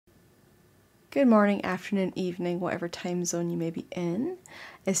Good morning, afternoon, evening, whatever time zone you may be in.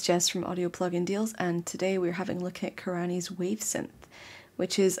 It's Jess from Audio Plugin Deals, and today we're having a look at Karanyi's Wavesynth,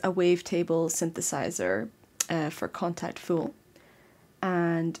 which is a wavetable synthesizer for Kontakt Full.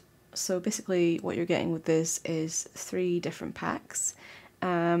 And so basically what you're getting with this is 3 different packs.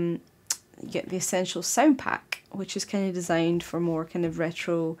 You get the Essential Sound Pack, which is kind of designed for more kind of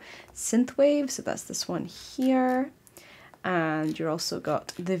retro synthwave, so that's this one here. And you're also got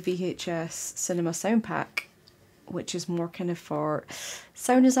the VHS Cinema Sound Pack, which is more kind of for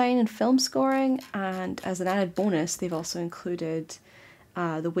sound design and film scoring. And as an added bonus, they've also included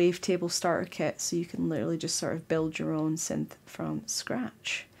the Wavetable Starter Kit, so you can literally just sort of build your own synth from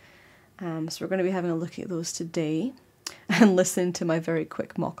scratch. So we're going to be having a look at those today and listen to my very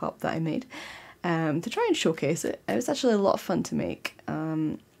quick mock-up that I made to try and showcase it. It was actually a lot of fun to make.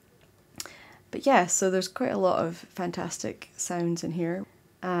 But yeah, so there's quite a lot of fantastic sounds in here.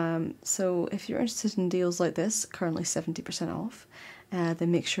 So if you're interested in deals like this, currently 70% off,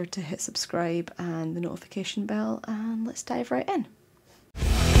 then make sure to hit subscribe and the notification bell, and let's dive right in.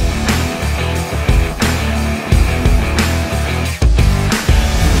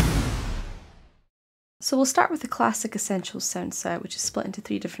 So we'll start with the classic Essentials sound set, which is split into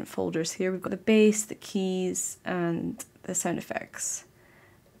 3 different folders here. We've got the bass, the keys, and the sound effects.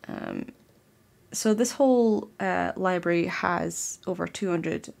 So this whole library has over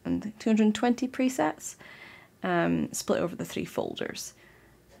 220 presets, split over the 3 folders.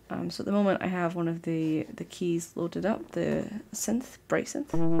 So at the moment I have one of the keys loaded up, the synth, bright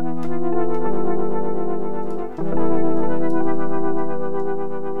synth.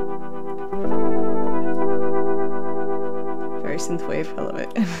 Very synthwave, I love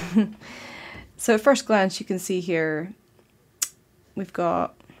it. So at first glance you can see here we've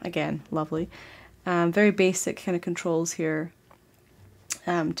got, again, lovely, very basic kind of controls here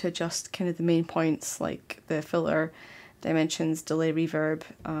to adjust kind of the main points like the filter, dimensions, delay, reverb,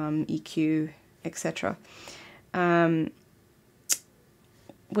 EQ, etc.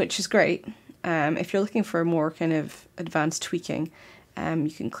 Which is great. If you're looking for more kind of advanced tweaking,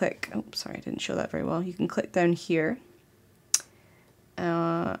 you can click, oh sorry, I didn't show that very well, you can click down here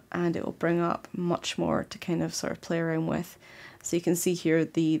and it will bring up much more to kind of sort of play around with. So you can see here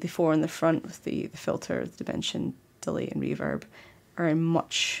the 4 in the front with the filter, the dimension, delay and reverb are in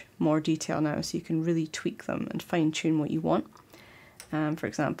much more detail now, so you can really tweak them and fine tune what you want. For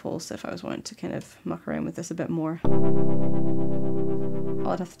example, so if I was wanting to kind of muck around with this a bit more,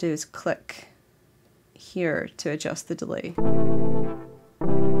 all I'd have to do is click here to adjust the delay.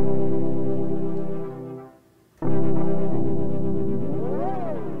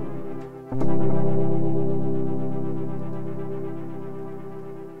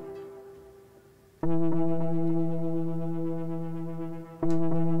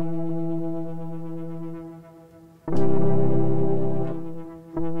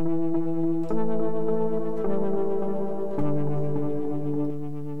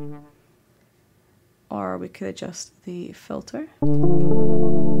 Or we could adjust the filter.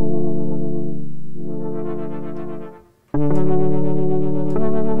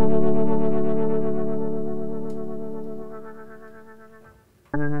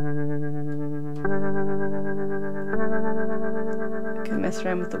 Can mess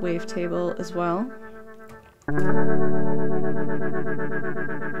around with the wavetable as well.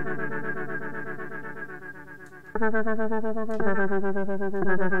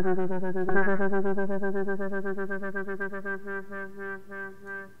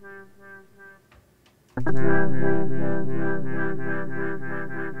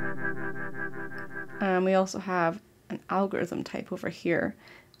 And we also have an algorithm type over here,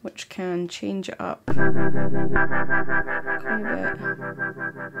 which can change it up quite a bit.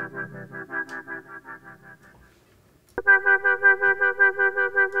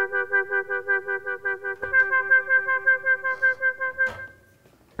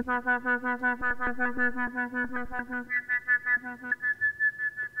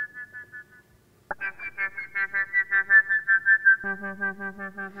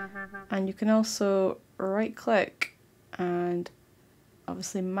 And you can also right click and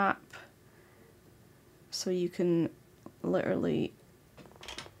obviously map, so you can literally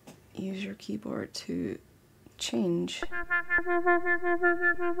use your keyboard to change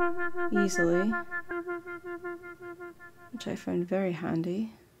easily, which I found very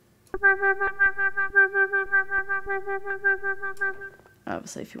handy.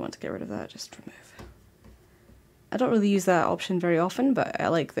 Obviously if you want to get rid of that, just remove. I don't really use that option very often, but I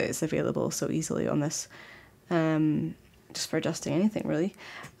like that it's available so easily on this, just for adjusting anything really.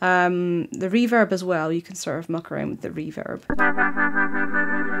 The reverb as well, you can sort of muck around with the reverb.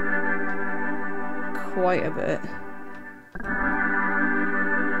 quite a bit.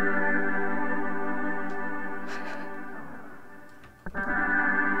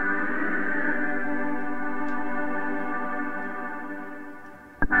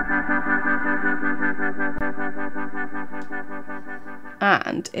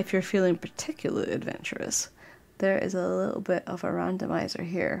 And if you're feeling particularly adventurous, there is a little bit of a randomizer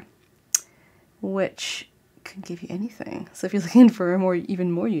here, which can give you anything. So if you're looking for a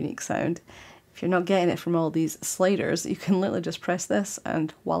even more unique sound, if you're not getting it from all these sliders, you can literally just press this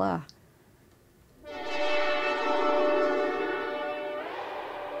and voila.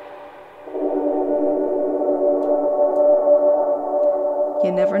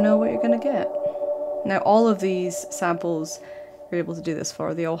 You never know what you're going to get. Now all of these samples you're able to do this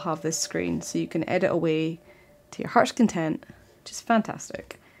for, they all have this screen, so you can edit away to your heart's content, which is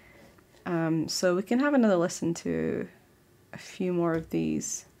fantastic. So we can have another listen to a few more of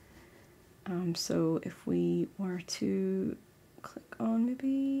these. So if we were to click on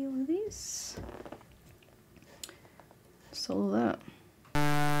maybe one of these, solo that.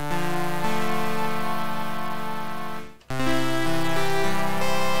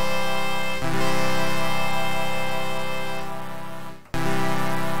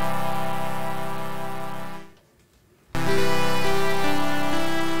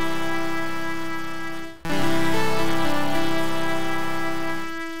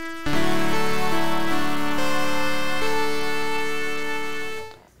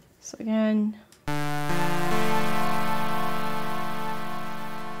 So again,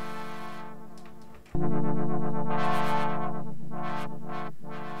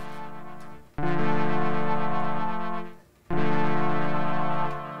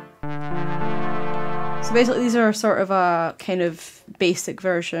 so basically these are sort of a kind of basic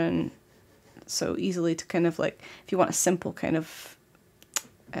version, so easily to kind of like, if you want a simple kind of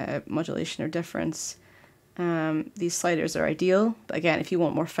modulation or difference, these sliders are ideal. But again, if you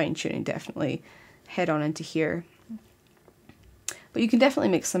want more fine tuning, definitely head on into here. But you can definitely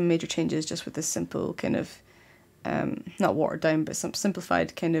make some major changes just with this simple kind of, not watered down, but some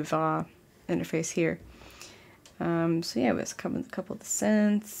simplified kind of interface here. So yeah, let's cover a couple of the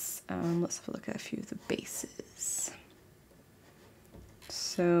synths. Let's have a look at a few of the basses.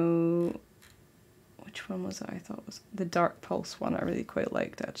 So, which one was it? I thought was the Dark Pulse one. I really quite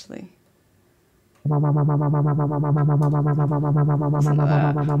liked actually. I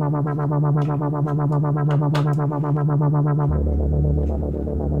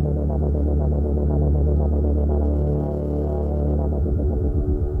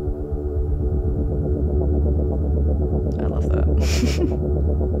love that.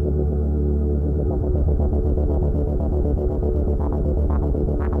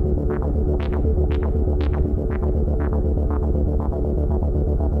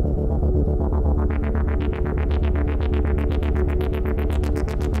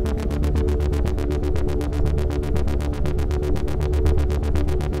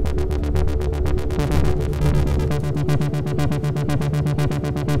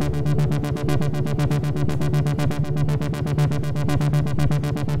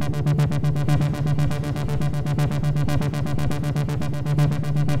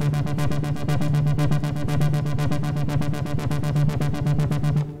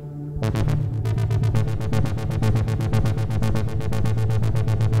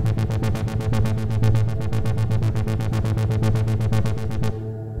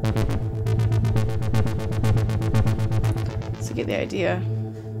 Get the idea.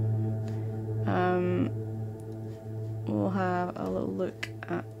 We'll have a little look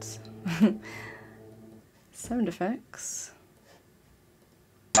at sound effects.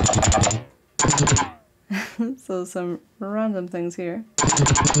 So some random things here.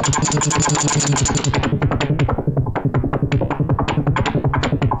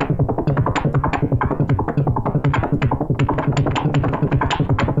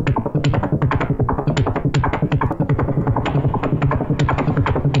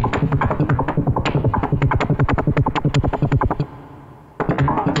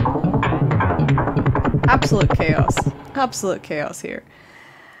 Absolute chaos here.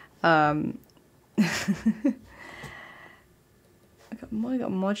 I got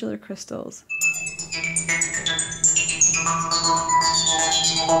modular crystals. You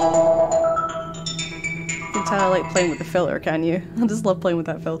can tell I like playing with the filter, can you? I just love playing with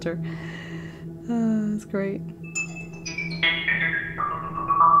that filter. It's great.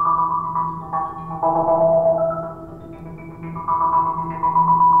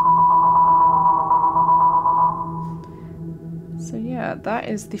 So yeah, that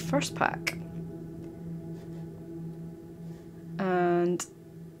is the first pack. And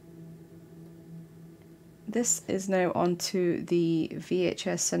this is now onto the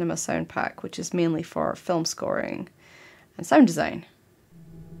VHS Cinema Sound Pack, which is mainly for film scoring and sound design.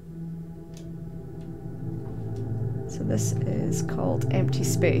 So this is called Empty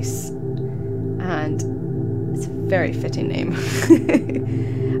Space, and it's a very fitting name.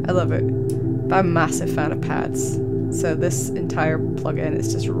 I love it. But I'm a massive fan of pads, so this entire plugin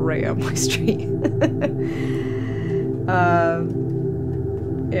is just right up my street.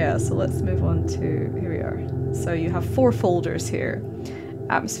 Yeah, so let's move on to, here we are. So you have 4 folders here.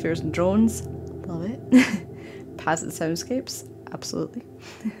 Atmospheres and drones, love it. Pads and soundscapes, absolutely.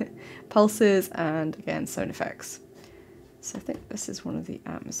 Pulses, and again, sound effects. So I think this is one of the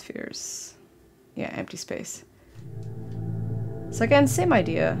atmospheres. Yeah, empty space. So again, same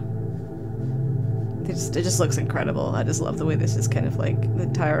idea. It just looks incredible. I just love the way this is kind of like, the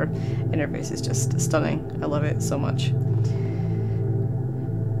entire interface is just stunning. I love it so much.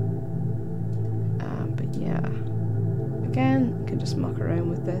 But yeah, again, you can just muck around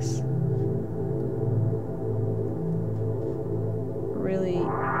with this. Really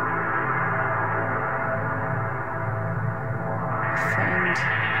find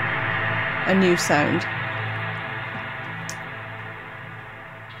a new sound.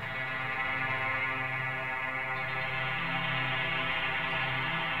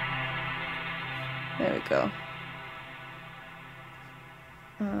 There we go.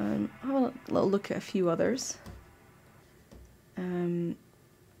 I'll have a little look at a few others.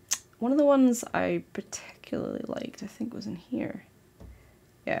 One of the ones I particularly liked, I think, was in here.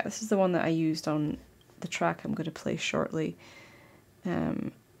 Yeah, this is the one that I used on the track I'm going to play shortly,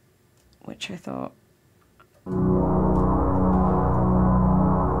 which I thought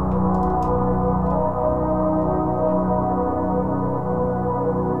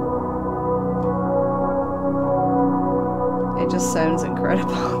it just sounds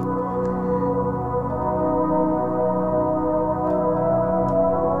incredible.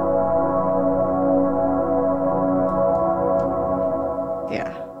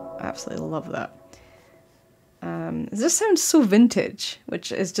 Absolutely love that. It just sounds so vintage,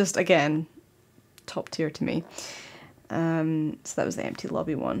 which is just, again, top tier to me. So that was the Empty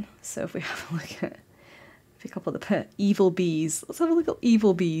Lobby one. So if we have a look at, pick up all the Evil Bees. Let's have a look at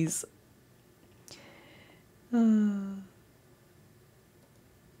Evil Bees.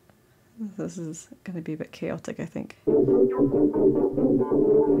 This is going to be a bit chaotic, I think.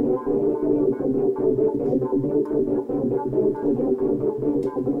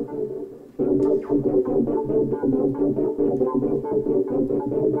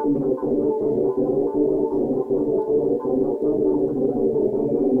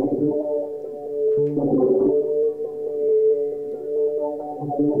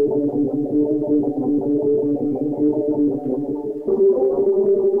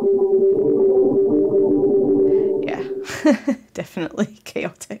 Yeah, definitely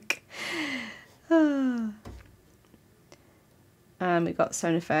chaotic. We got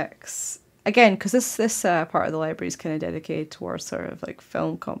sound effects again, because this part of the library is kind of dedicated towards sort of like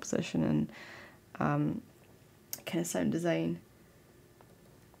film composition and kind of sound design.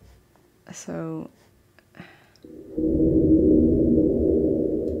 So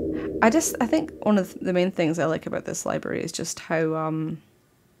I think one of the main things I like about this library is just how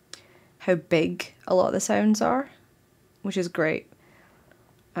big a lot of the sounds are, which is great.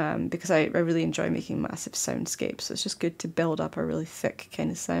 Because I really enjoy making massive soundscapes, so it's just good to build up a really thick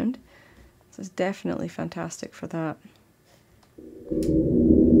kind of sound. So it's definitely fantastic for that.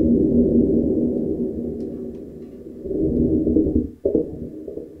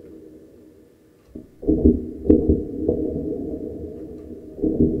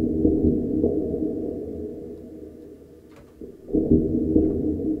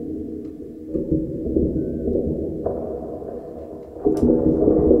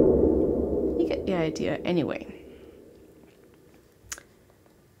 Idea anyway.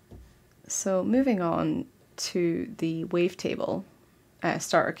 So moving on to the wavetable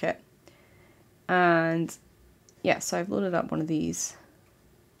starter kit, and yeah, so I've loaded up one of these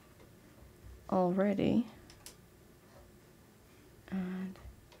already, and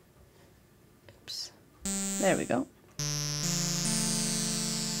oops, there we go.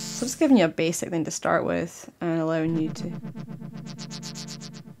 So just giving you a basic thing to start with and allowing you to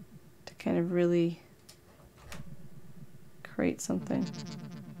kind of really create something.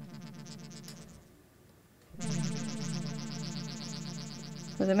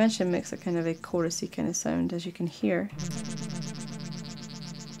 The dimension makes a kind of a chorusy kind of sound, as you can hear.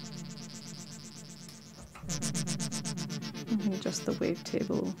 You can adjust the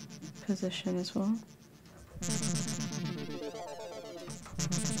wavetable position as well.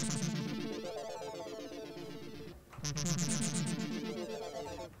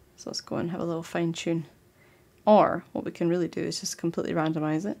 go and have a little fine tune. Or what we can really do is just completely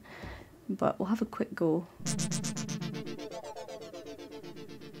randomize it, but we'll have a quick go.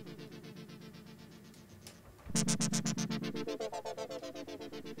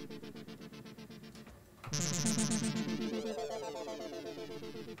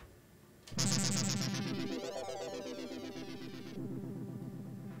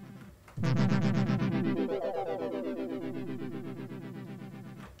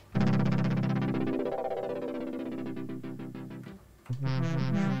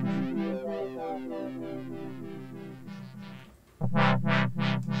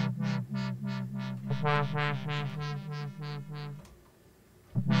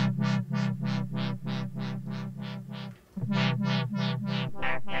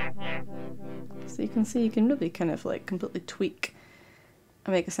 So you can see you can really kind of like completely tweak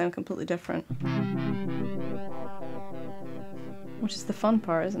and make it sound completely different. Which is the fun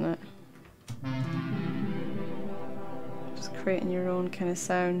part, isn't it? Just creating your own kind of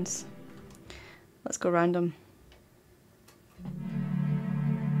sounds. Let's go random.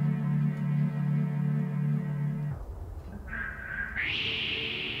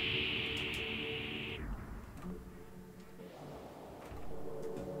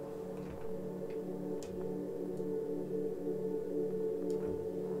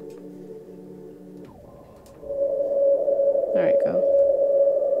 There you go.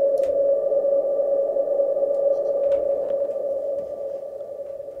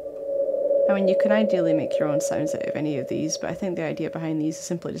 I mean, you can ideally make your own sounds out of any of these, but I think the idea behind these is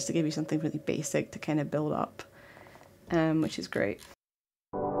simply just to give you something really basic to kind of build up, which is great.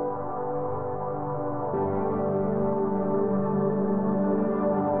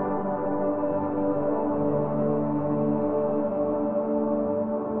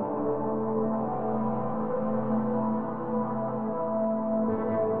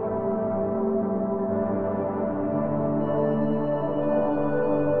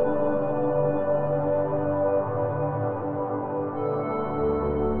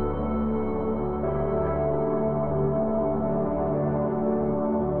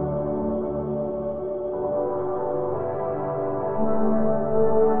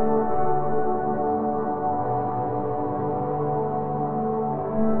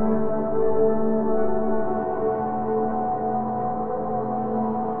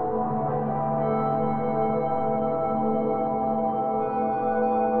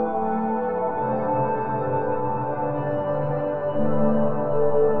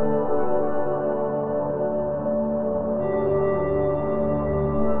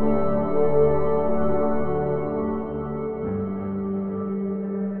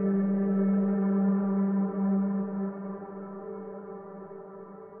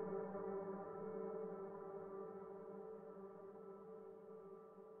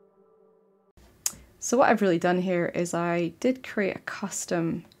 So what I've really done here is I did create a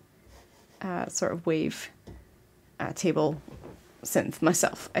custom sort of wave table synth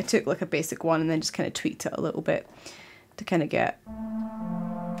myself. I took like a basic one and then just kind of tweaked it a little bit to kind of get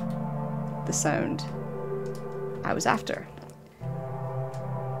the sound I was after.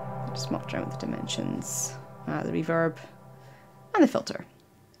 I just mocked around with the dimensions, the reverb, and the filter.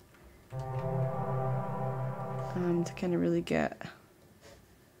 To kind of really get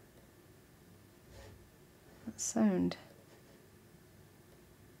that sound.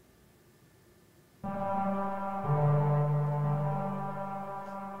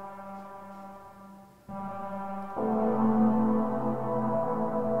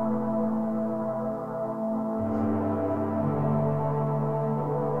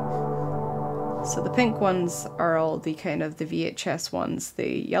 So the pink ones are all the kind of the VHS ones, the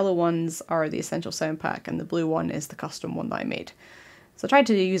yellow ones are the Essential Sound Pack, and the blue one is the custom one that I made. So I tried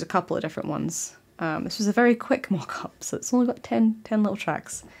to use a couple of different ones. This was a very quick mock-up, so it's only got 10 little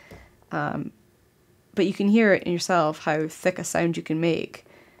tracks. But you can hear it in yourself how thick a sound you can make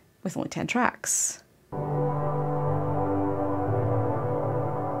with only 10 tracks.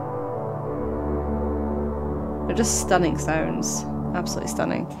 They're just stunning sounds, absolutely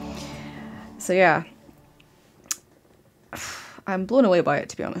stunning. So yeah, I'm blown away by it,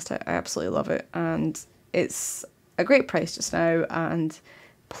 to be honest. I absolutely love it, and it's a great price just now, and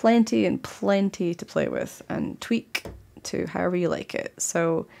plenty and plenty to play with and tweak to however you like it.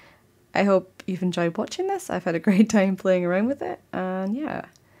 So I hope you've enjoyed watching this. I've had a great time playing around with it, and yeah,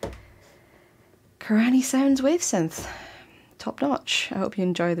 Karanyi Sounds Wavesynth, top notch. I hope you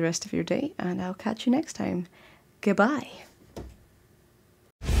enjoy the rest of your day, and I'll catch you next time. Goodbye.